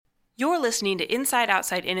You're listening to Inside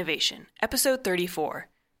Outside Innovation, episode 34.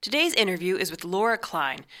 Today's interview is with Laura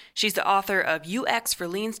Klein. She's the author of UX for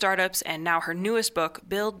Lean Startups and now her newest book,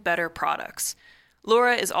 Build Better Products.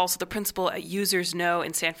 Laura is also the principal at Users Know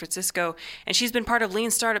in San Francisco, and she's been part of Lean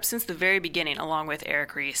Startups since the very beginning, along with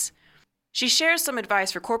Eric Ries. She shares some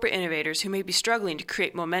advice for corporate innovators who may be struggling to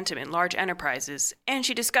create momentum in large enterprises, and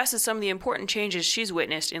she discusses some of the important changes she's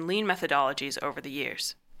witnessed in lean methodologies over the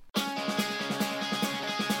years.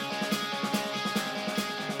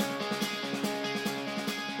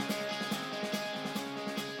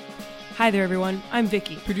 Hi there, everyone. I'm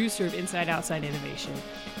Vicky, producer of Inside Outside Innovation.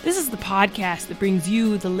 This is the podcast that brings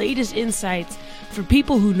you the latest insights from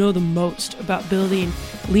people who know the most about building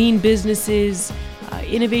lean businesses,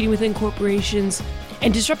 innovating within corporations,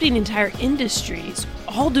 and disrupting entire industries,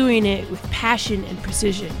 all doing it with passion and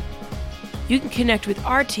precision. You can connect with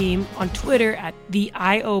our team on Twitter at the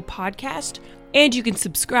IO Podcast, and you can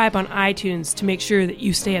subscribe on iTunes to make sure that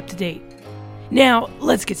you stay up to date. Now,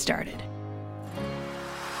 let's get started.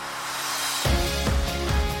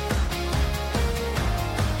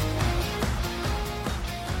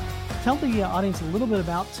 Tell the audience a little bit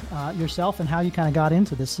about yourself and how you kind of got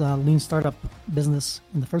into this lean startup business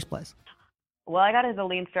in the first place. Well, I got into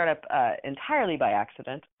lean startup entirely by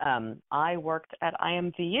accident. I worked at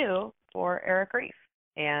IMVU for Eric Ries.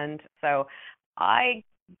 And so I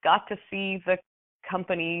got to see the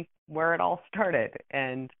company where it all started.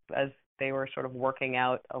 And as they were sort of working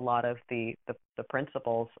out a lot of the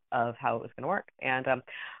principles of how it was going to work. And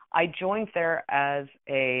I joined there as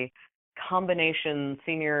a combination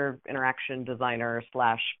senior interaction designer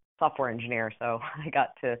 / software engineer. So I got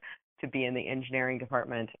to be in the engineering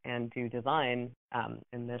department and do design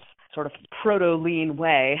in this sort of proto-lean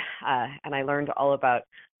way. And I learned all about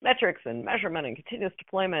metrics and measurement and continuous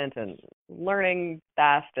deployment and learning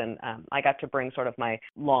fast. And I got to bring sort of my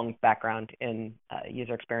long background in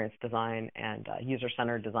user experience design and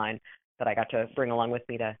user-centered design that I got to bring along with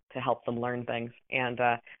me to help them learn things. And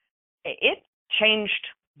it changed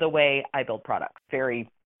the way I build products, very,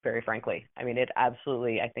 very frankly. I mean, it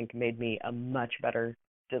absolutely, I think, made me a much better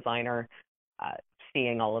designer,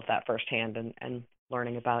 seeing all of that firsthand and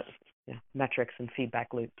learning about metrics and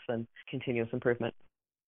feedback loops and continuous improvement.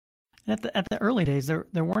 At the early days, there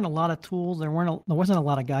weren't a lot of tools. There wasn't a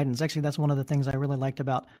lot of guidance. Actually, that's one of the things I really liked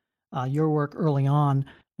about your work early on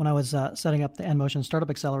when I was setting up the NMotion Startup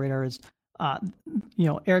Accelerator. Is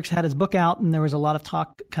Eric's had his book out, and there was a lot of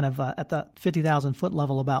talk kind of at the 50,000 foot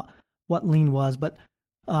level about what lean was. But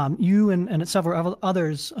you and several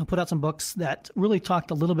others put out some books that really talked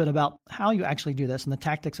a little bit about how you actually do this and the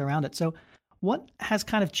tactics around it. So what has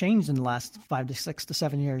kind of changed in the last 5 to 6 to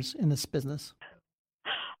 7 years in this business?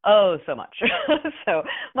 Oh, so much. So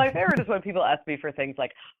my favorite is when people ask me for things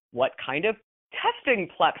like, what kind of testing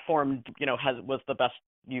platform, was the best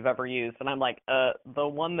you've ever used? And I'm like, the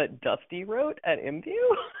one that Dusty wrote at IMVU?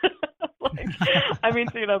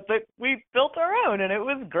 But we built our own and it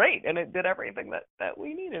was great and it did everything that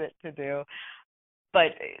we needed it to do.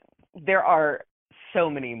 But there are so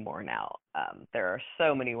many more now. There are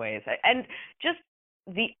so many ways. And just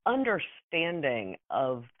the understanding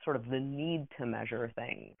of sort of the need to measure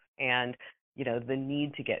things and the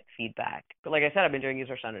need to get feedback. But like I said, I've been doing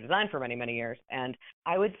user-centered design for many, many years. And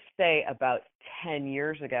I would say about 10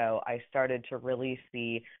 years ago, I started to really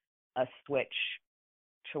see a switch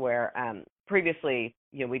to where previously,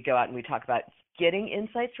 we'd go out and we'd talk about getting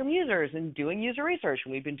insights from users and doing user research.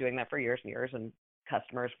 And we've been doing that for years and years. And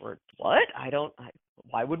customers were, what?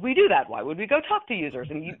 Why would we do that? Why would we go talk to users?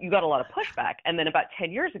 And you got a lot of pushback. And then about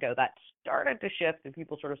 10 years ago, that started to shift and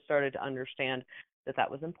people sort of started to understand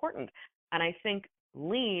that was important. And I think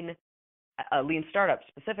lean startup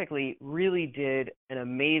specifically really did an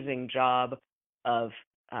amazing job of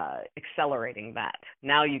accelerating that.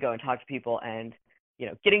 Now you go and talk to people and,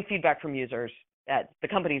 getting feedback from users at the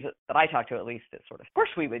companies that I talk to, at least, it's sort of course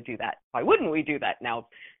we would do that. Why wouldn't we do that? Now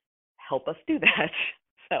help us do that.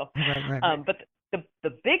 So, right. But the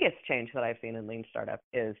biggest change that I've seen in lean startup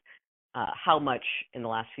is how much in the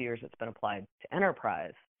last few years it's been applied to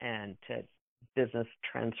enterprise and to business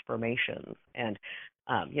transformations. And,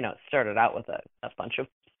 it started out with a bunch of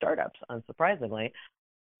startups, unsurprisingly,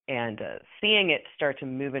 and seeing it start to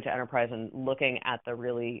move into enterprise and looking at the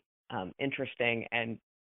really interesting and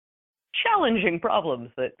challenging problems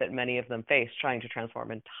that many of them face trying to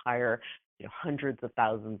transform entire, hundreds of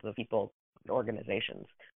thousands of people, organizations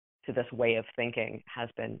to this way of thinking has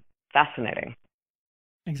been fascinating.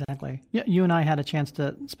 Exactly. Yeah, you and I had a chance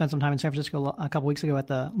to spend some time in San Francisco a couple weeks ago at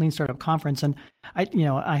the Lean Startup Conference, and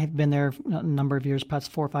I have been there a number of years, perhaps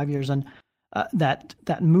 4 or 5 years, and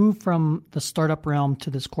that move from the startup realm to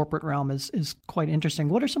this corporate realm is quite interesting.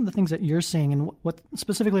 What are some of the things that you're seeing, and what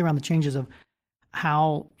specifically around the changes of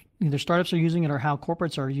how either startups are using it or how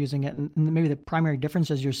corporates are using it, and maybe the primary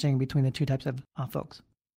differences you're seeing between the two types of folks?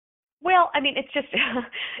 Well, I mean, it's just,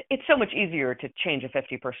 it's so much easier to change a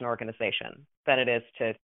 50-person organization than it is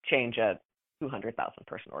to change a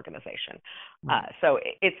 200,000-person organization. So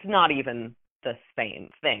it's not even the same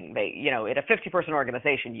thing. In a 50-person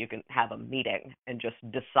organization, you can have a meeting and just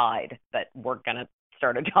decide that we're going to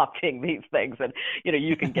start adopting these things. And,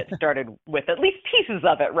 you can get started with at least pieces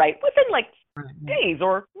of it, right? Within days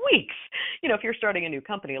or weeks. If you're starting a new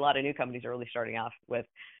company, a lot of new companies are really starting off with,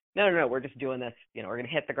 no, we're just doing this. We're going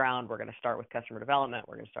to hit the ground. We're going to start with customer development.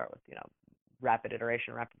 We're going to start with, rapid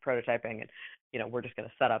iteration, rapid prototyping, and, we're just going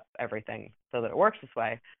to set up everything so that it works this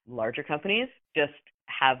way. Larger companies just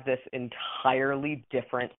have this entirely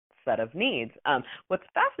different set of needs. What's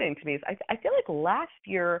fascinating to me is I feel like last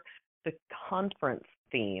year the conference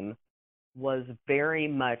theme was very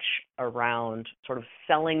much around sort of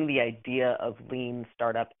selling the idea of lean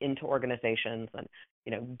startup into organizations and,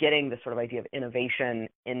 getting the sort of idea of innovation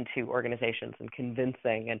into organizations and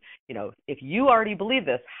convincing. And, if you already believe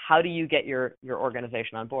this, how do you get your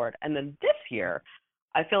organization on board? And then this year,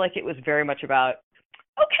 I feel like it was very much about,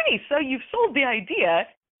 okay, so you've sold the idea.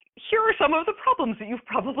 Here are some of the problems that you've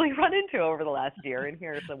probably run into over the last year, and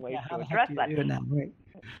here are some ways to address that. Right.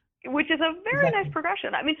 Which is a very nice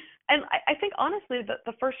progression. I mean, and I think honestly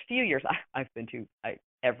the first few years I've been to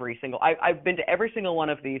every single one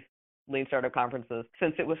of these Lean Startup conferences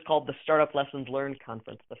since it was called the Startup Lessons Learned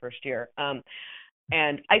Conference the first year. And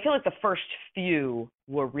I feel like the first few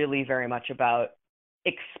were really very much about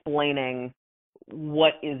explaining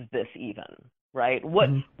what is this even, right? What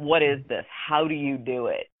is this? How do you do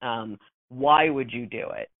it? Why would you do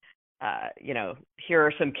it? Here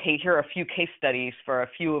are a few case studies for a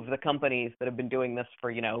few of the companies that have been doing this for,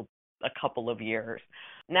 a couple of years.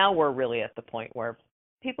 Now we're really at the point where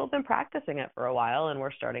people have been practicing it for a while, and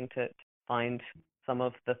we're starting to find some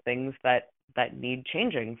of the things that need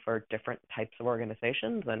changing for different types of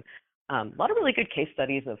organizations, and a lot of really good case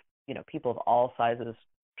studies of, people of all sizes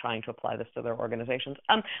trying to apply this to their organizations.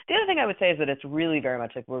 The other thing I would say is that it's really very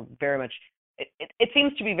much like we're very much it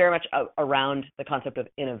seems to be very much around the concept of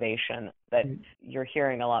innovation that you're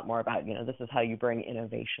hearing a lot more about. This is how you bring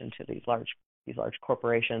innovation to these large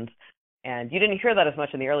corporations. And you didn't hear that as much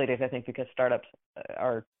in the early days, I think, because startups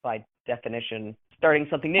are by definition starting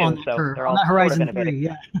something new. They're all sort of innovative.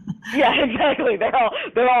 Yeah. Yeah, exactly.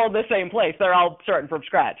 They're all in the same place. They're all starting from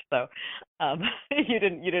scratch. So you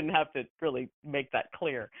didn't have to really make that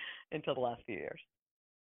clear until the last few years.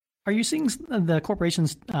 Are you seeing the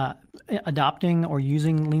corporations adopting or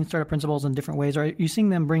using lean startup principles in different ways? Or are you seeing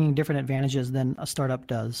them bringing different advantages than a startup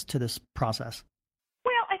does to this process?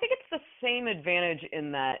 Well, I think it's the same advantage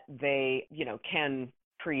in that they, can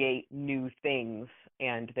create new things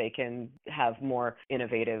and they can have more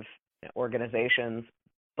innovative organizations.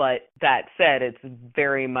 But that said, it's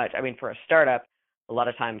very much, for a startup, a lot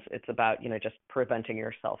of times it's about, just preventing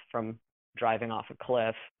yourself from driving off a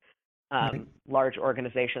cliff. Right. Large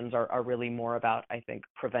organizations are really more about, I think,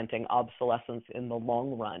 preventing obsolescence in the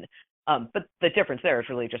long run. But the difference there is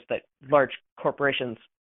really just that large corporations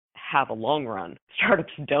have a long run.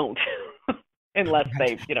 Startups don't, unless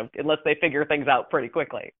they figure things out pretty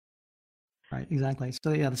quickly. Right, exactly.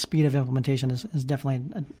 So yeah, the speed of implementation is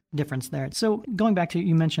definitely a difference there. So going back to,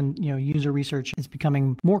 you mentioned, user research is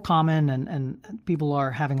becoming more common and people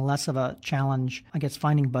are having less of a challenge, I guess,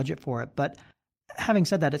 finding budget for it. But having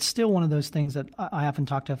said that, it's still one of those things that I often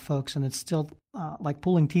talk to folks, and it's still like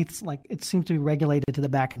pulling teeth. Like, it seems to be regulated to the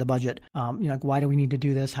back of the budget. Like, why do we need to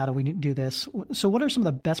do this? How do we do this? So what are some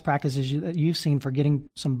of the best practices that you've seen for getting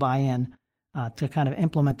some buy-in to kind of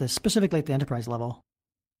implement this, specifically at the enterprise level?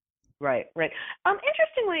 Right.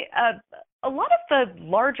 Interestingly, a lot of the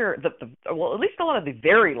larger, at least a lot of the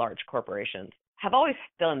very large corporations have always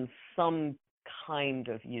done some kind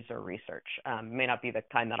of user research. May not be the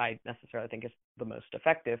kind that I necessarily think is the most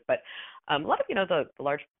effective, but a lot of the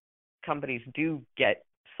large companies do get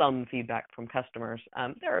some feedback from customers.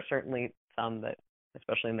 There are certainly some that,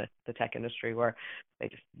 especially in the tech industry, where they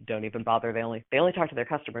just don't even bother. They only talk to their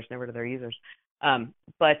customers, never to their users.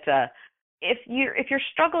 But if you're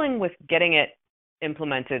struggling with getting it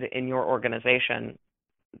implemented in your organization,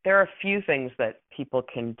 there are a few things that people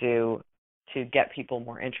can do to get people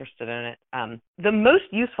more interested in it. The most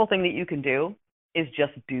useful thing that you can do is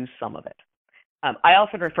just do some of it. I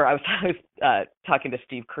often refer, I was talking to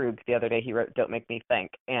Steve Krug the other day. He wrote Don't Make Me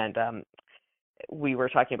Think, and we were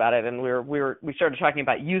talking about it, and we started talking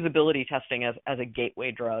about usability testing as a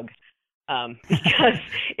gateway drug Because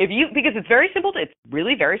because it's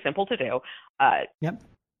really very simple to do. Yep.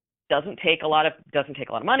 Doesn't take a lot of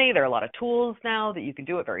money. There are a lot of tools now that you can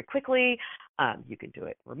do it very quickly. You can do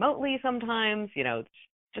it remotely sometimes,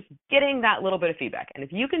 just getting that little bit of feedback. And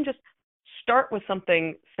if you can just start with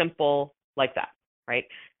something simple like that, right,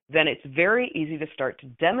 then it's very easy to start to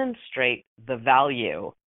demonstrate the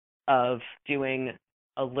value of getting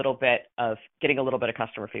a little bit of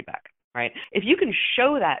customer feedback, right? If you can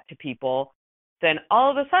show that to people, then all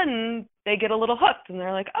of a sudden they get a little hooked and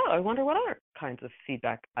they're like, oh, I wonder what other kinds of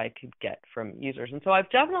feedback I could get from users. And so I've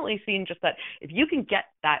definitely seen just that if you can get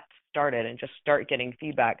that started and just start getting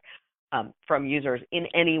feedback from users in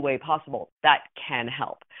any way possible, that can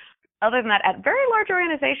help. Other than that, at very large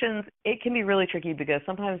organizations, it can be really tricky because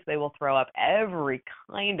sometimes they will throw up every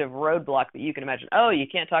kind of roadblock that you can imagine. Oh, you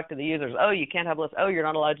can't talk to the users. Oh, you can't have lists. Oh, you're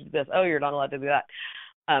not allowed to do this. Oh, you're not allowed to do that.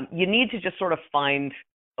 You need to just sort of find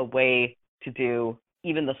a way to do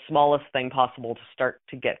even the smallest thing possible to start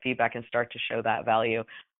to get feedback and start to show that value.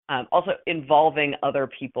 Also, involving other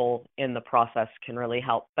people in the process can really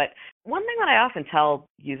help. But one thing that I often tell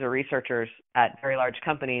user researchers at very large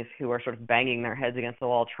companies who are sort of banging their heads against the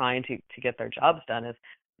wall trying to get their jobs done is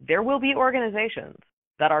there will be organizations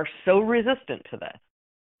that are so resistant to this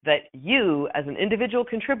that you, as an individual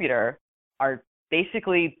contributor, are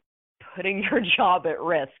basically putting your job at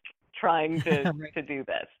risk trying to to do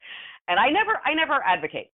this. And I never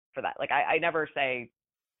advocate for that. Like I never say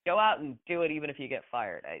go out and do it even if you get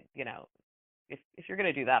fired. If you're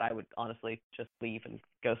going to do that, I would honestly just leave and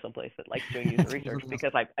go someplace that likes doing user research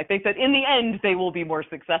because I think that in the end they will be more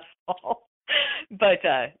successful. But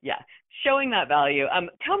showing that value.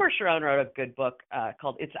 Tomer Sharon wrote a good book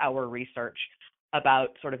called It's Our Research about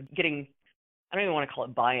sort of getting, I don't even want to call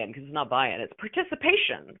it buy-in because it's not buy-in, it's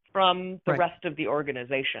participation from the rest of the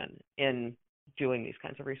organization in doing these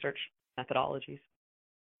kinds of research methodologies.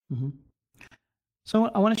 Mm-hmm. So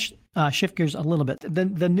I want to shift gears a little bit.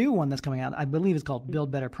 The new one that's coming out, I believe, is called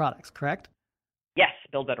Build Better Products, correct? Yes,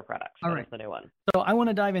 Build Better Products. All right. That's the new one. So I want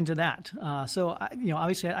to dive into that.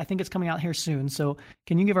 Obviously, I think it's coming out here soon. So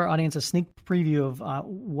can you give our audience a sneak preview of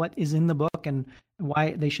what is in the book and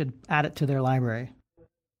why they should add it to their library?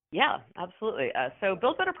 Yeah, absolutely. So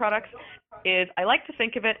Build Better Products is, I like to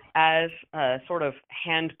think of it as a sort of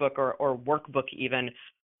handbook or workbook even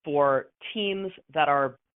for teams that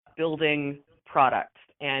are building products.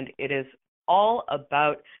 And it is all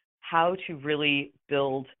about how to really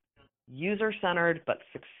build user-centered but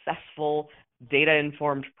successful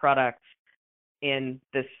data-informed products in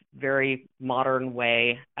this very modern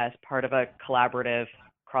way as part of a collaborative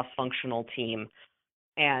cross-functional team.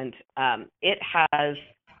 And it has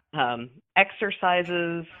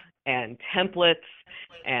exercises and templates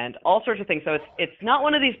and all sorts of things. So it's not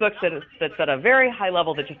one of these books that's at a very high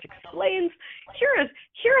level that just explains,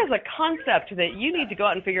 here is a concept that you need to go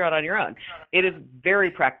out and figure out on your own. It is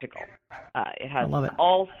very practical. It has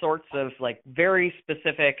all sorts of like very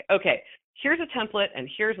specific, okay, here's a template and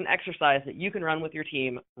here's an exercise that you can run with your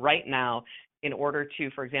team right now in order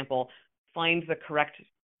to, for example, find the correct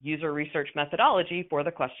user research methodology for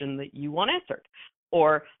the question that you want answered.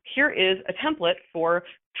 Or here is a template for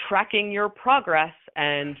tracking your progress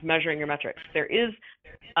and measuring your metrics. It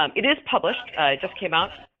is published. It just came out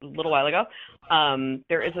a little while ago.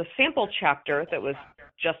 There is a sample chapter that was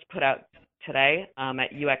just put out today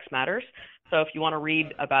at UX Matters. So if you want to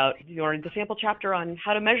read the sample chapter on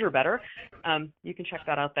how to measure better, you can check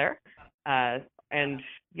that out there. And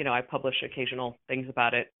I publish occasional things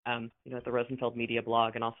about it, at the Rosenfeld Media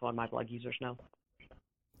blog and also on my blog, Users Know.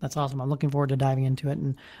 That's awesome. I'm looking forward to diving into it,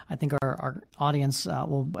 and I think our audience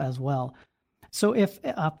will as well. So if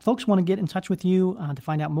folks want to get in touch with you to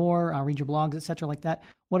find out more, read your blogs, et cetera, like that,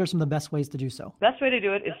 what are some of the best ways to do so? Best way to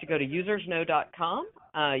do it is to go to usersknow.com.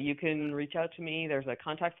 You can reach out to me. There's a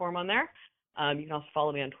contact form on there. You can also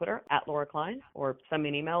follow me on Twitter at Laura Klein, or send me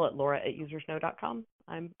an email at laura@usersknow.com.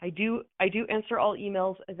 I do answer all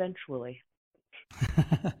emails eventually.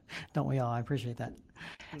 Don't we all? I appreciate that.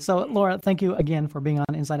 So, Laura, thank you again for being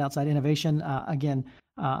on Inside Outside Innovation.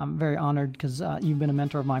 I'm very honored because you've been a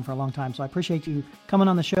mentor of mine for a long time. So I appreciate you coming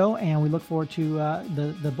on the show, and we look forward to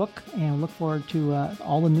the book, and look forward to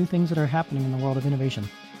all the new things that are happening in the world of innovation.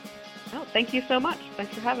 Oh, thank you so much.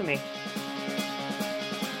 Thanks for having me.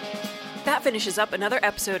 That finishes up another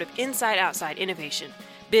episode of Inside Outside Innovation.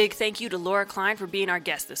 Big thank you to Laura Klein for being our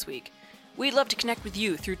guest this week. We'd love to connect with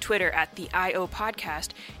you through Twitter at the IO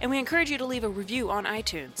Podcast, and we encourage you to leave a review on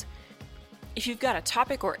iTunes. If you've got a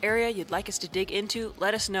topic or area you'd like us to dig into,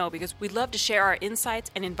 let us know, because we'd love to share our insights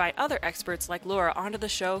and invite other experts like Laura onto the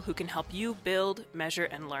show who can help you build, measure,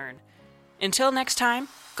 and learn. Until next time,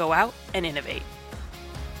 go out and innovate.